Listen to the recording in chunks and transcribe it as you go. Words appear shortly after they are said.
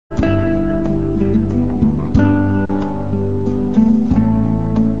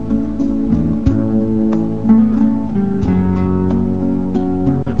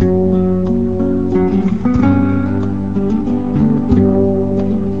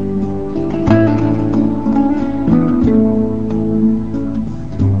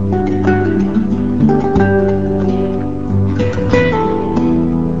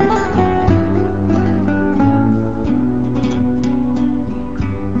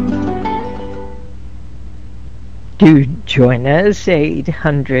Do join us,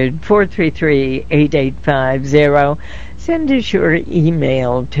 800-433-8850. Send us your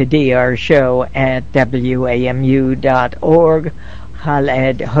email to drshow@wamu.org.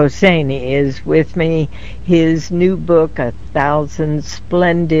 Khaled Hosseini is with me. His new book, 1,000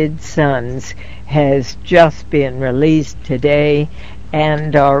 Splendid Suns, has just been released today,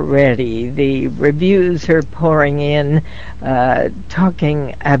 and already the reviews are pouring in,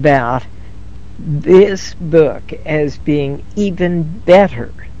 talking about this book as being even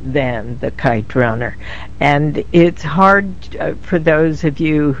better than The Kite Runner. And it's hard for those of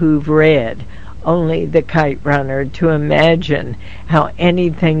you who've read only The Kite Runner to imagine how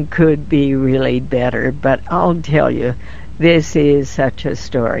anything could be really better. But I'll tell you, this is such a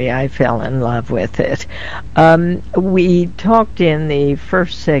story. I fell in love with it. We talked in the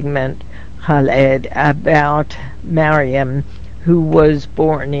first segment, Khaled, about Mariam, who was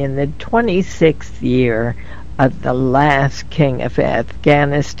born in the 26th year of the last king of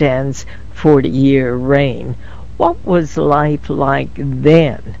Afghanistan's 40-year reign. What was life like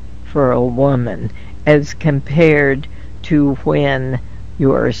then for a woman as compared to when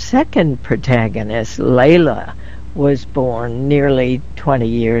your second protagonist, Layla, was born nearly 20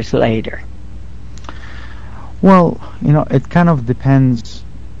 years later? Well, it kind of depends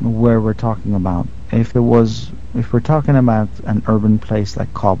where we're talking about. If we're talking about an urban place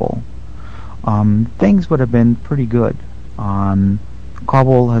like Kabul, things would have been pretty good.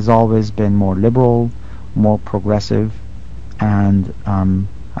 Kabul has always been more liberal, more progressive, and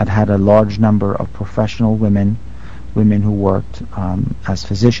had a large number of professional women who worked as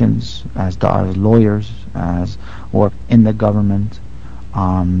physicians, as lawyers, as worked in the government.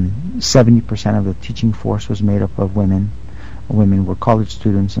 70% of the teaching force was made up of women. Women were college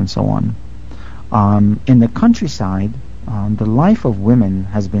students and so on. In the countryside, the life of women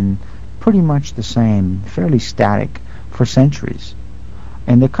has been pretty much the same, fairly static for centuries.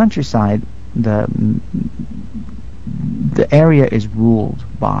 In the countryside, the area is ruled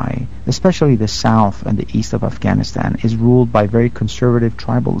by, especially the south and the east of Afghanistan, is ruled by very conservative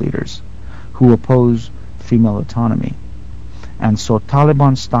tribal leaders who oppose female autonomy. And so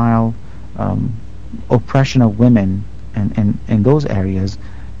Taliban-style oppression of women in those areas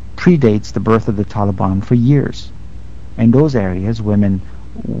predates the birth of the Taliban for years. In those areas, women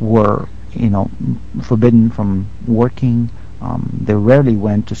were, forbidden from working. They rarely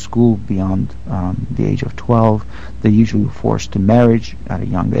went to school beyond the age of 12. They usually were forced to marriage at a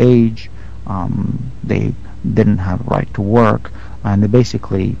young age. They didn't have a right to work, and they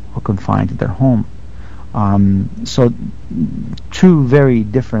basically were confined to their home. So two very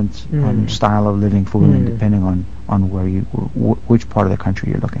different style of living for women, depending on where which part of the country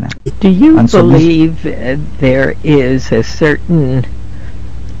you're looking at. Do you believe there is a certain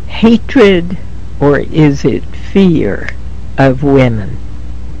hatred, or is it fear of women?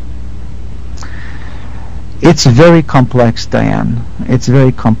 It's very complex, Diane. It's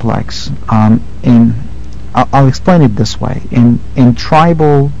very complex. I'll explain it this way. In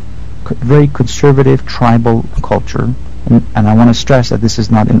tribal, very conservative tribal culture, and I want to stress that this is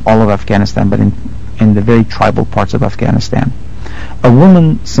not in all of Afghanistan, but in the very tribal parts of Afghanistan, a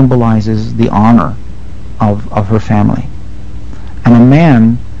woman symbolizes the honor of her family, and a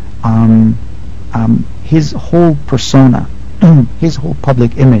man, his whole persona, his whole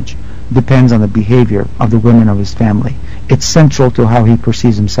public image depends on the behavior of the women of his family. It's central to how he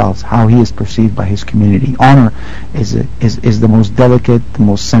perceives himself, how he is perceived by his community. Honor is the most delicate, the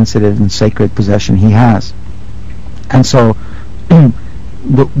most sensitive and sacred possession he has. And so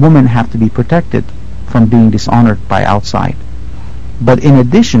the women have to be protected from being dishonored by outside. But in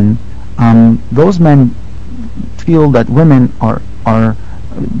addition, those men feel that women are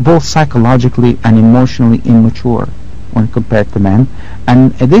both psychologically and emotionally immature when compared to men,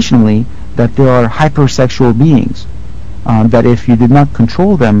 and additionally that they are hypersexual beings, that if you did not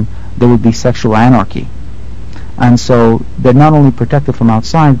control them, there would be sexual anarchy. And so they're not only protected from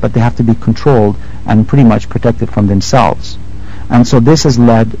outside, but they have to be controlled and pretty much protected from themselves. And so this has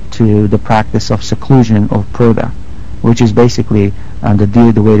led to the practice of seclusion, or purda, which is basically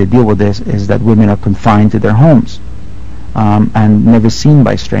the way to deal with this is that women are confined to their homes, and never seen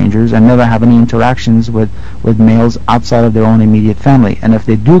by strangers, and never have any interactions with males outside of their own immediate family. And if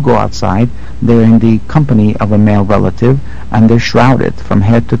they do go outside, they're in the company of a male relative, and they're shrouded from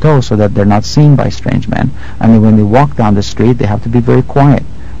head to toe so that they're not seen by strange men. And then when they walk down the street, they have to be very quiet,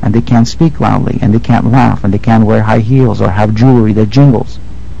 and they can't speak loudly, and they can't laugh, and they can't wear high heels or have jewelry that jingles.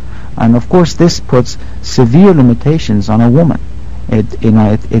 And of course this puts severe limitations on a woman.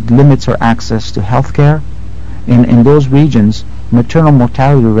 It limits her access to health care. In those regions, maternal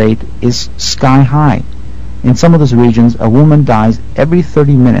mortality rate is sky high. In some of those regions, a woman dies every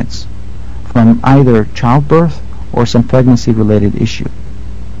 30 minutes from either childbirth or some pregnancy-related issue.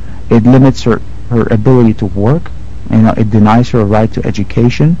 It limits her ability to work. It denies her a right to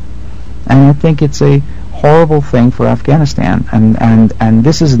education. And I think it's a horrible thing for Afghanistan. And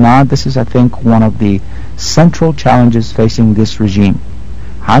this is, I think, one of the central challenges facing this regime.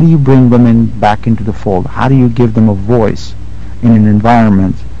 How do you bring women back into the fold? How do you give them a voice in an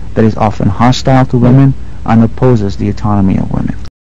environment that is often hostile to women and opposes the autonomy of women?